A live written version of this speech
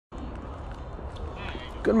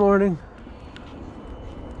Good morning.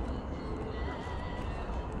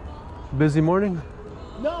 Busy morning?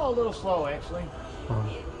 No, a little slow actually.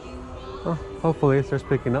 Oh, hopefully it starts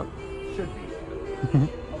picking up. Should be. Hopefully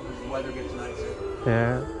the weather gets nicer.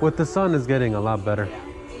 Yeah, with the sun is getting a lot better.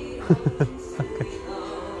 Yeah. Okay.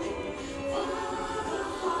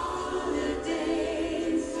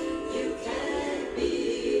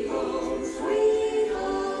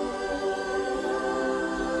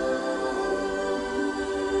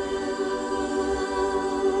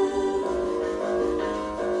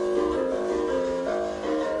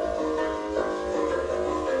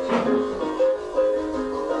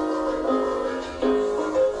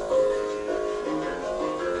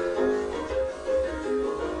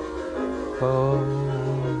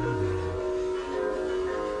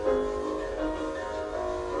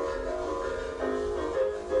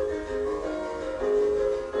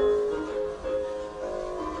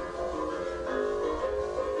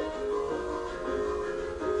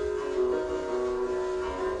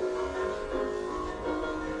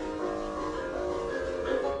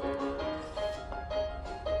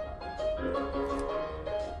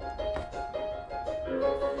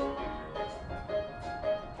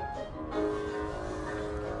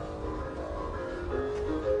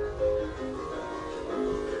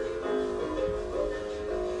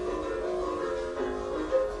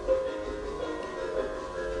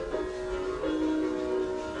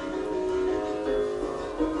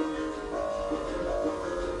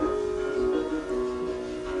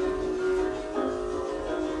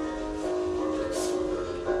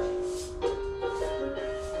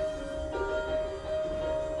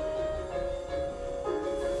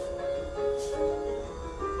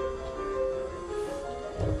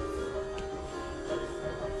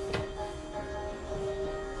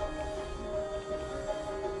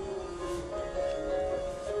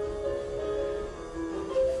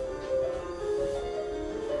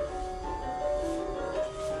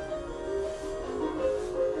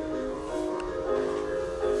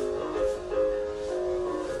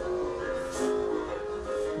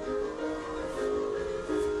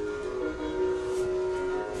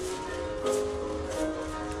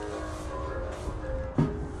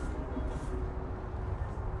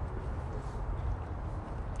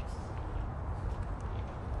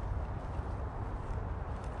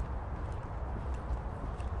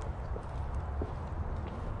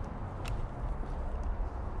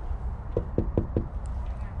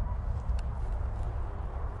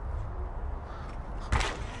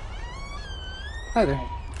 Hi there.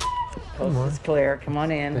 Coast is clear. Come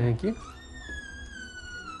on in. Thank you.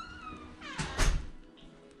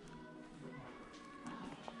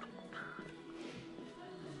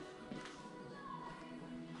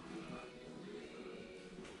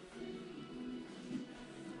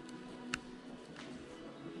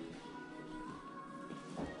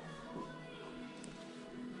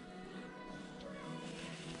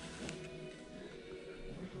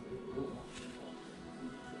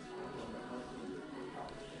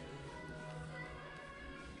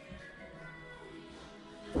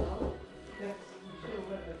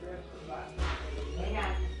 Hang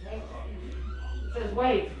on. It says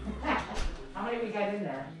wait. How many we got in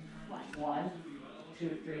there? One,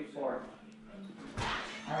 two, three, four.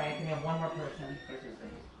 All right, I can have one more person. Here's your thing.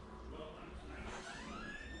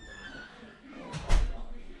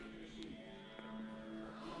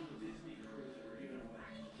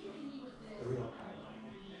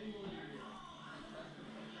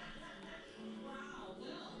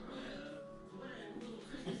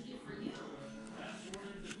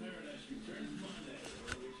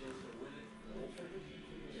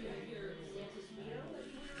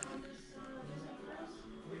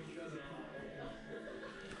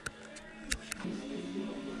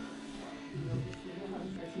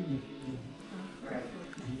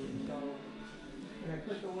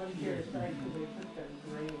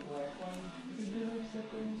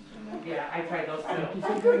 Yeah, I tried those too. I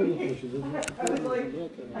was like,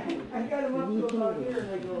 I got him up to about here and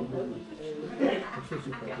I go,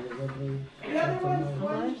 the other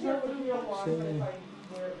one chair would be a long, if I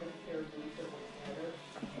wear the chair,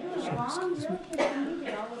 it was long, really, because you need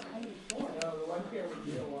it all the time before. No, the one chair would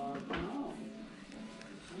be a long.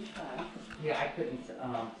 Yeah, I couldn't, I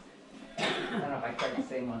don't know if I tried the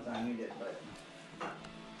same ones I needed, but.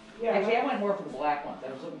 Yeah, Actually, I went more for the black ones.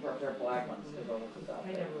 I was looking for a pair of black ones to go with the stuff.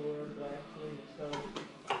 I never wore black sleeves, so.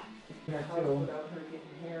 Without her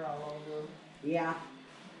getting hair all over. Yeah.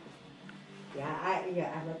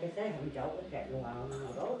 Yeah, like I said, I haven't dealt with that in a while. I'm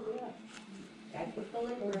like, oh, yeah. That's what's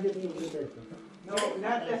going on. No,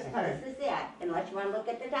 not this time. This is it, unless you wanna look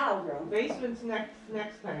at the Dow room. Basement's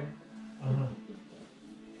next time.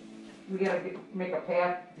 We gotta make a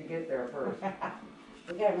path to get there first.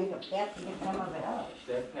 We gotta make a path to get some of it out.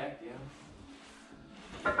 That pack, yeah.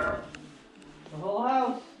 The whole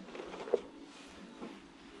house.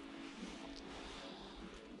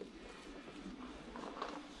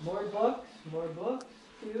 More books,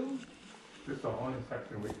 too. Just the only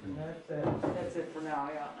section we can. That's it. That's it for now,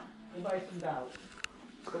 yeah. Go buy some dolls.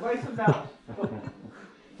 Go buy some dolls.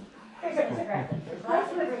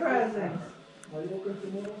 Christmas presents.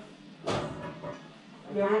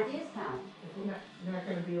 Not this time. Not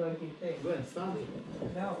gonna be like you think. When, Sunday?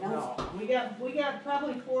 No. We got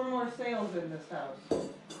probably 4 more sales in this house.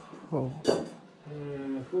 Oh.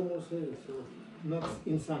 4 more sales, so not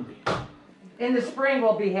in Sunday. In the spring,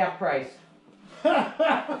 we'll be half price. That's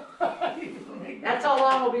how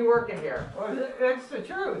long we'll be working here. Well, that's the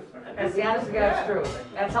truth. That's the honest to God's truth.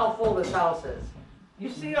 That's how full this house is. You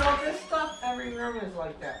see all this stuff, every room is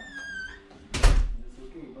like that.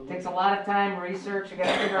 Takes a lot of time, research, you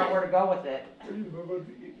gotta figure out where to go with it. But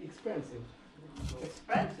expensive.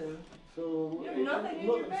 Expensive. So, You have nothing in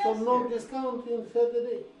no, your so no basket. discount in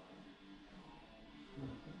Saturday.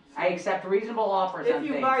 I accept reasonable offers on If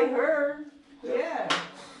you things. buy her, yeah.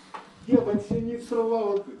 Yeah, but she needs to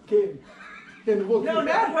throw out cane and walk. No,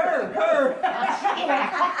 not her, her.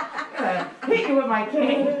 Hit you with my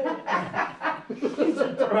cane.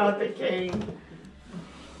 Throw out the cane.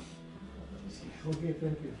 Okay,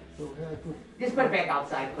 thank you. So, I put Just put it back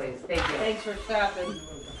outside, please. Thank you. Thanks for stopping.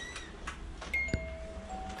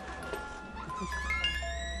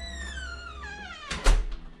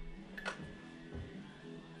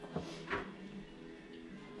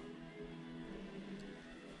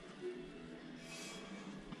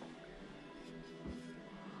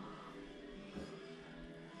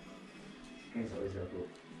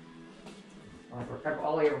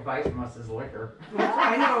 All he ever buys from us is liquor.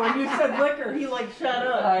 I know, when you said liquor, he like shut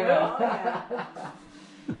up. I know. Oh, yeah.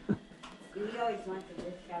 He always wants to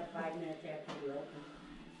just have 5 minutes after we open.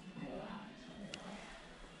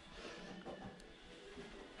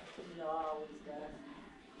 He always does.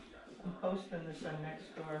 I'm posting this on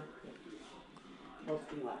next door.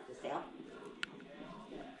 Posting what, to sell?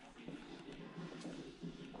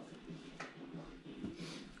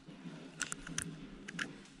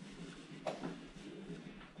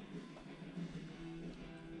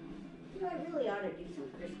 You know, I really ought to do some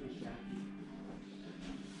Christmas shopping.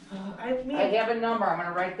 I have a number, I'm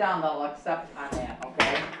gonna write down, they'll accept on that,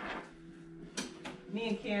 okay? Me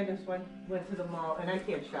and Candace went to the mall, and I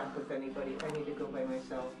can't shop with anybody. I need to go by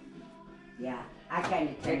myself. Yeah, I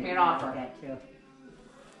kinda Make me an like offer. that too.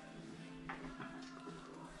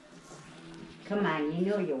 Come on, you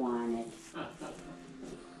know you want it.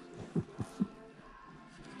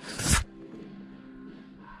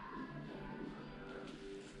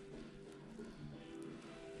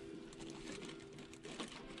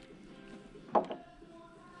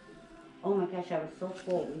 Oh my gosh, I was so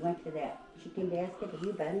full. We went to that chicken basket. Have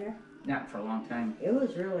you been there? Not for a long time. It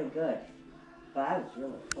was really good. But I was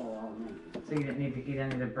really full all night. So you didn't need to eat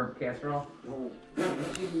any of the burnt casserole? No. I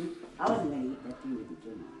wasn't going to eat that thing to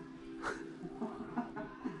begin with.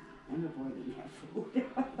 I'm avoiding that food.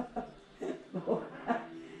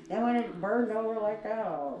 Then when it burned over like that,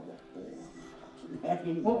 oh.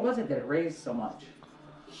 What was it that raised so much?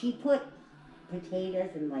 She put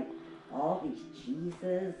potatoes and like all these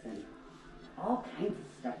cheeses and all kinds of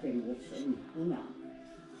stuff in with some, you know.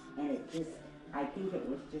 And it just, I think it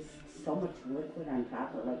was just so much liquid on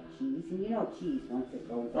top of like cheese. And you know cheese, once it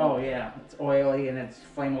goes Oh up. yeah, it's oily and it's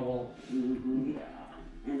flammable. Mm-hmm. Yeah.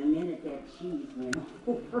 And the minute that cheese went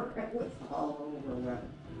over, it was all over.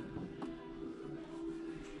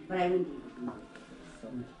 But I wouldn't eat so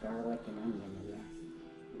much garlic and onion in that.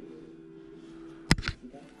 See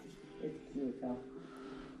that? It's cute though.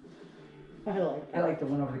 I like it. I like the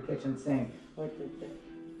one over the kitchen sink. What's it say?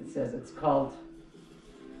 It says it's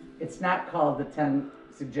not called the 10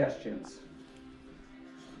 suggestions.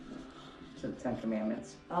 It's the 10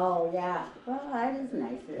 commandments. Oh, yeah. Well, that is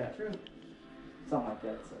nice. It's Yeah. true. Something like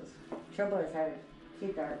that it says. Trouble is, our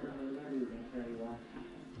kids aren't really learning that very well.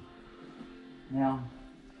 Yeah.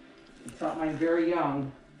 I taught mine very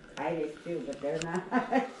young. I did too, but they're not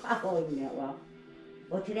following that well.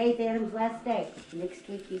 Well, today's Adam's last day. Next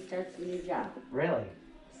week he starts a new job. Really?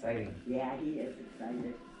 Exciting. Yeah, he is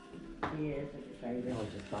excited. He is excited. Bill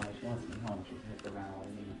just told me she wants me home. She's hit around all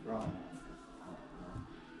evening growing up.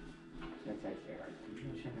 That's right there. You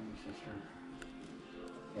check on your sister.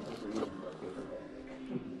 Yeah, those are even the paper bag.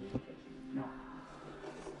 No.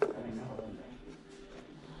 I didn't know one day.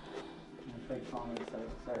 I tried calling her, so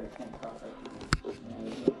sorry, I can't cross out.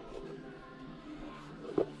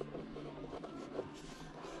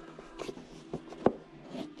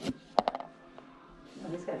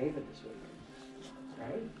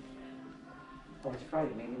 Oh, it's Friday,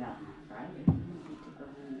 maybe not. Friday?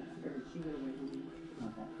 Or she would have written.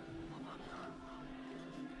 Okay.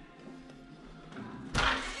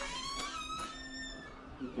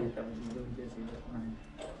 You think that was really busy this morning.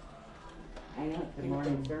 I know. Good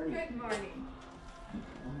morning. Good morning. I'm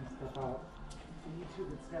gonna step out. You two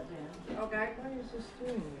could step in. Okay, why is this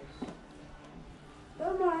doing this?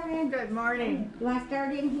 Good morning. Good morning. You want to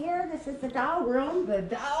start in here? This is the doll room. The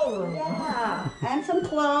doll room. Yeah. And some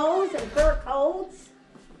clothes and fur coats.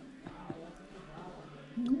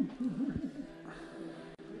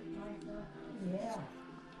 Yeah.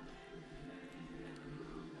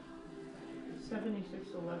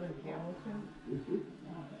 7611 Hamilton.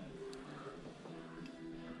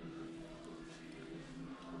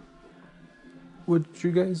 Would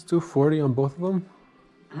you guys do 40 on both of them?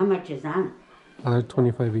 How much is on it?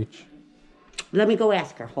 25 each. Let me go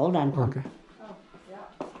ask her. Hold on. Okay.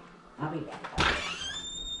 I'll be back.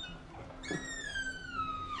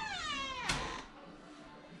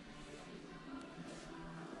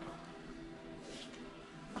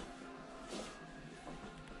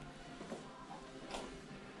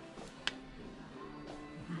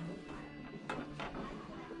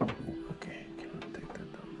 Okay, can I take that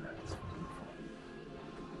down? That's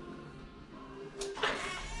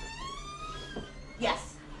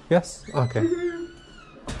Yes. Yes? Okay. I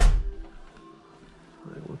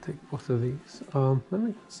will take both of these. Let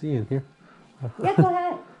me see in here. Yeah, go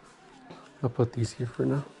ahead. I'll put these here for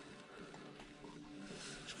now.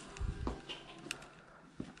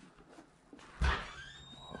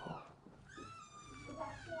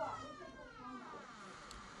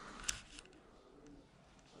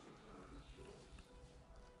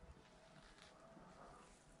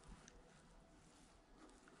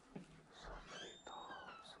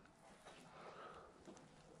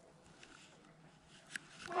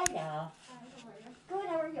 Hello. Good,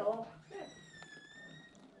 how are you?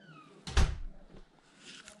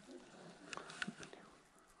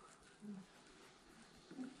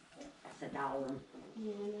 That's a doll room.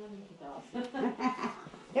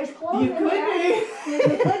 There's clothes in there. You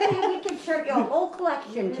could be. We could show you a whole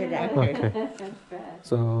collection today. Okay.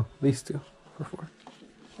 So these two for 4.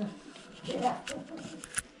 Yeah.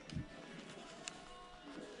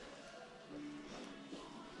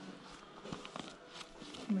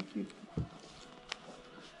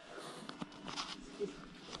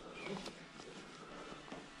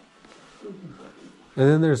 And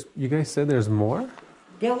then there's, you guys said there's more?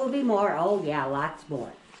 There will be more. Oh yeah, lots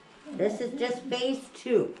more. This is just phase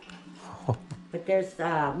 2. But there's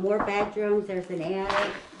more bedrooms. There's an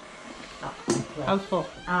attic. House full.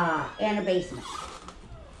 And a basement.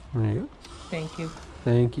 There you go. Thank you.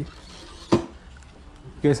 Thank you. You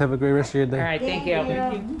guys have a great rest of your day. All right, thank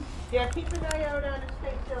you. Yeah, keep an eye out on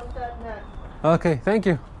estateSales.net. Okay, thank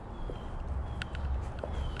you.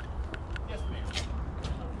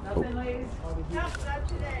 Nothing, ladies? No, not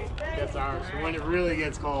today. That's ours. When it really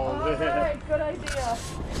gets cold. All right, good idea.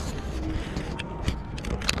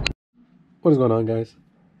 What is going on, guys?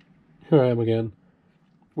 Here I am again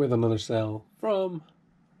with another sale from,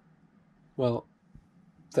 well,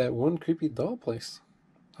 that one creepy doll place.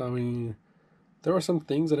 I mean, there were some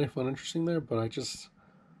things that I found interesting there, but I just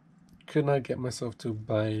could not get myself to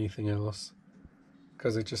buy anything else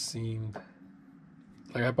because it just seemed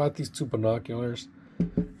like I bought these 2 binoculars.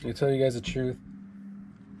 And to tell you guys the truth,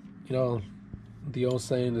 you know, the old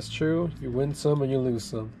saying is true: you win some and you lose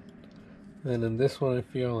some. And in this one, I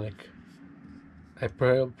feel like I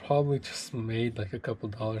probably just made like a couple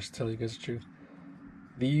dollars, to tell you guys the truth.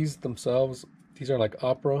 These themselves, these are like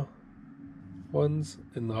opera ones,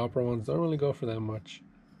 and the opera ones don't really go for that much.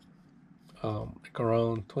 Like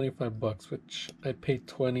around 25 bucks, which I paid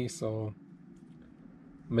 20, so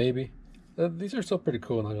maybe. These are still pretty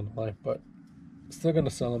cool, not gonna lie, but still gonna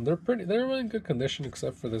sell them. They're really in good condition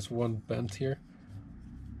except for this one bent here.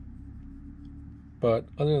 But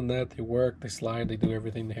other than that, they work, they slide, they do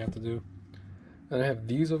everything they have to do. And I have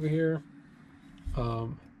these over here.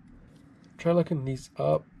 Try looking these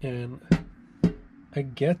up, and I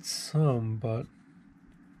get some, but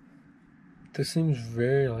this seems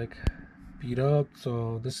very like beat up,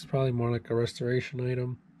 so this is probably more like a restoration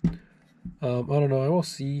item. I don't know. I will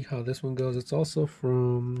see how this one goes. It's also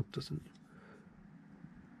from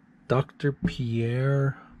Dr.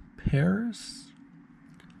 Pierre Paris.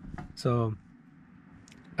 So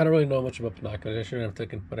I don't really know much about binoculars. I shouldn't have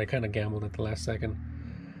taken, but I kind of gambled at the last second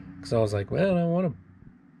because I was like, well, I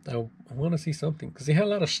want to see something, because he had a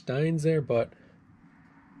lot of Steins there, but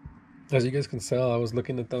as you guys can tell, I was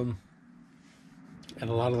looking at them, and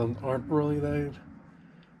a lot of them aren't really that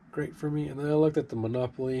great for me. And then I looked at the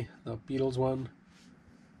Monopoly, the Beatles one.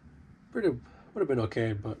 Pretty would have been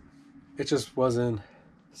okay, but it just wasn't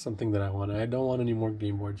something that I wanted. I don't want any more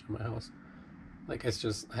game boards in my house. Like, it's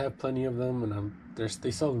just, I have plenty of them, and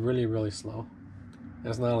they sell really, really slow.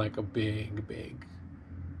 There's not like a big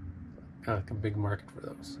market for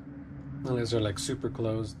those, unless they're like super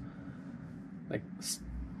closed, like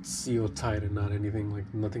sealed tight and not anything,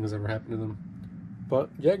 like nothing has ever happened to them. But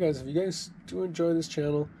yeah, guys, if you guys do enjoy this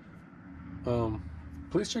channel,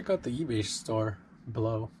 please check out the eBay store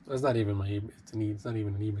below. That's not even my eBay, it's not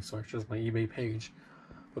even an eBay store, it's just my eBay page.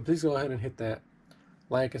 But please go ahead and hit that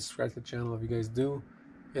like and subscribe to the channel. If you guys do,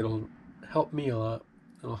 it'll help me a lot.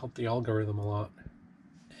 It'll help the algorithm a lot.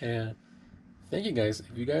 And thank you guys.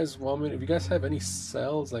 If you guys want me, if you guys have any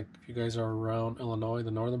sales, like if you guys are around Illinois,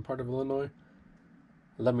 the northern part of Illinois,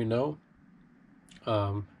 let me know.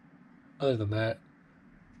 Other than that,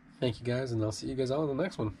 thank you guys, and I'll see you guys all in the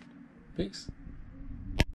next one. Peace.